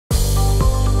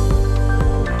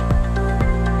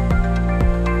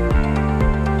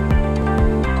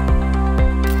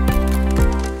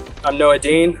I'm Noah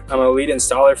Dean. I'm a lead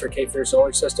installer for Cape Fear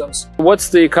Solar Systems. What's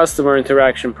the customer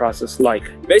interaction process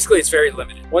like? Basically, it's very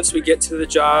limited. Once we get to the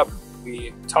job,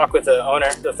 we talk with the owner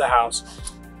of the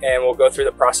house, and we'll go through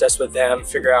the process with them,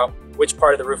 figure out which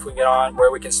part of the roof we get on,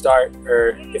 where we can start,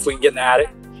 or if we can get in the attic.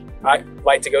 I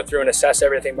like to go through and assess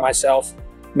everything myself,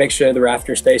 make sure the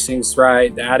rafter spacing's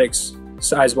right, the attic's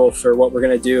sizable for what we're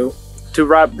gonna do. To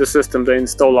wrap the system, the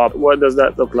install up, what does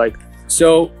that look like?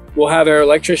 So we'll have our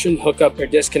electrician hook up our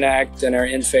disconnect and our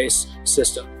in-face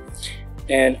system.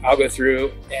 And I'll go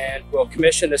through and we'll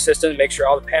commission the system, make sure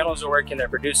all the panels are working, they're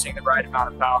producing the right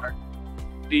amount of power.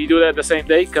 Do you do that the same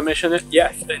day, commission it?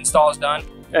 Yeah, the install is done.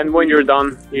 And when you're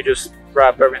done, you just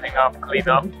wrap everything up, clean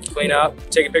up? Clean up,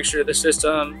 take a picture of the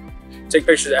system, take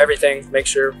pictures of everything, make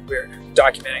sure we're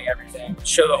documenting everything.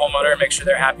 Show the homeowner, make sure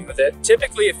they're happy with it.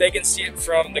 Typically, if they can see it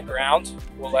from the ground,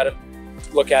 we'll let them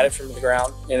look at it from the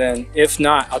ground. And then if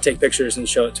not, I'll take pictures and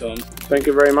show it to them. Thank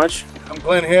you very much. I'm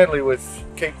Glenn Hadley with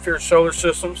Cape Fear Solar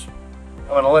Systems.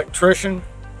 I'm an electrician.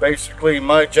 Basically,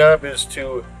 my job is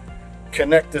to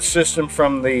connect the system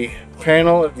from the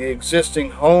panel of the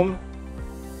existing home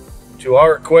to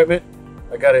our equipment.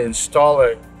 I got to install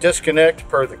a disconnect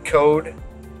per the code.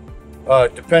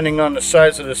 Depending on the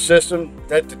size of the system,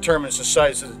 that determines the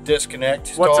size of the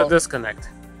disconnect. What's a disconnect?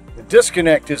 The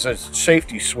disconnect is a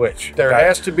safety switch. There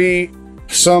has to be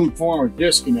some form of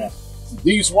disconnect.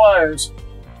 These wires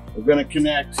are going to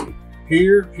connect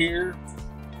here, here,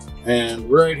 and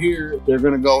right here. They're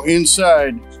going to go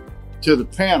inside to the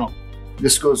panel.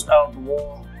 This goes out the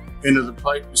wall, into the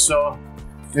pipe you saw,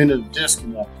 into the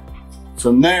disconnect.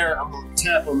 From there, I'm going to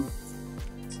tap them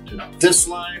to this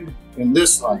line and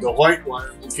this line. The white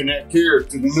wire will connect here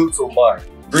to the neutral wire.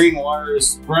 Green wire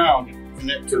is ground,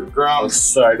 connect to the ground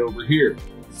side over here.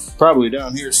 Probably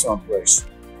down here someplace.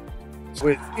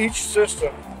 With each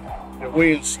system that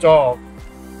we install,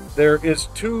 there is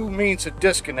two means of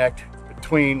disconnect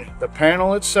between the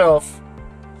panel itself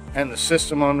and the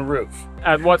system on the roof.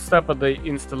 At what step of the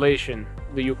installation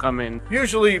do you come in?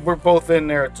 Usually we're both in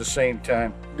there at the same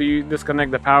time. Do you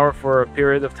disconnect the power for a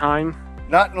period of time?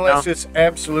 Not unless it's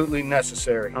absolutely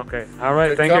necessary. Okay, all right,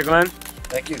 Good thank you, Glenn.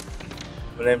 Thank you.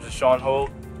 My name is Sean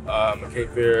Holt. I'm a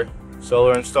Cape Fear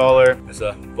solar installer. It's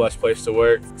a blessed place to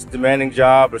work. It's a demanding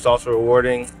job, but it's also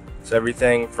rewarding. It's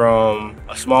everything from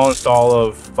a small install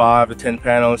of 5 to 10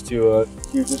 panels to a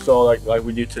huge install like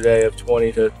we do today of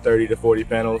 20 to 30 to 40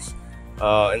 panels.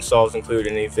 Installs include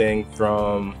anything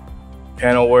from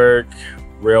panel work,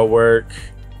 rail work,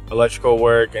 electrical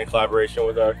work, and collaboration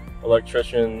with our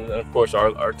electrician, and of course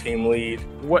our team lead.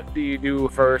 What do you do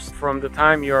first from the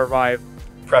time you arrive?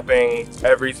 Prepping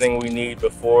everything we need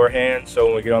beforehand, so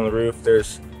when we get on the roof,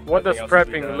 there's... What does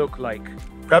prepping look like?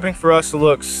 Prepping for us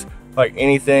looks like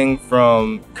anything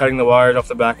from cutting the wires off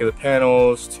the back of the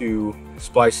panels, to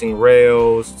splicing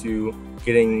rails, to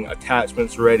getting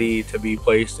attachments ready to be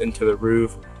placed into the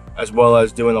roof, as well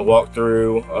as doing a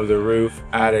walkthrough of the roof,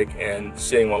 attic, and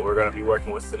seeing what we're going to be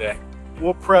working with today.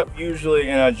 We'll prep usually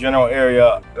in a general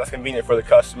area that's convenient for the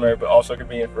customer, but also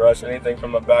convenient for us. Anything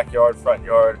from a backyard, front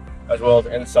yard, as well as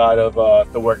inside of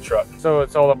the work truck. So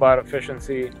it's all about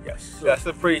efficiency? Yes. That's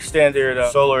a pretty standard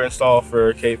solar install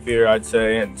for Cape Fear, I'd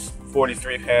say. It's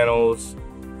 43 panels,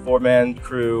 4-man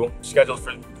crew, scheduled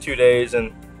for 2 days,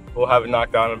 and we'll have it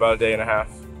knocked out in about a day and a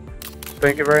half.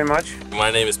 Thank you very much.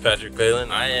 My name is Patrick Palin.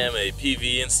 I am a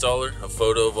PV installer, a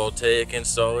photovoltaic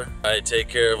installer. I take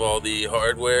care of all the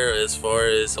hardware as far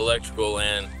as electrical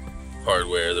and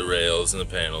hardware, the rails and the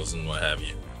panels and what have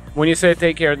you. When you say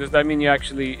take care, does that mean you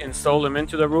actually install them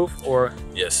into the roof, or?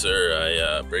 Yes,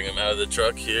 sir. I bring them out of the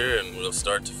truck here and we'll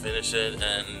start to finish it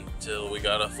until we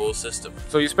got a full system.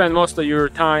 So you spend most of your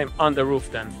time on the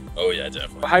roof then? Oh yeah,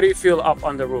 definitely. How do you feel up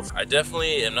on the roof? I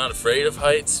definitely am not afraid of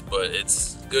heights, but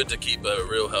it's good to keep a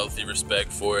real healthy respect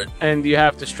for it. And you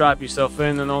have to strap yourself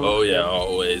in and all that? Oh yeah,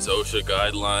 always. OSHA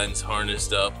guidelines,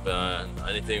 harnessed up,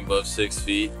 anything above 6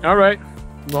 feet. All right.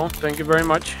 Well, thank you very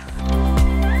much.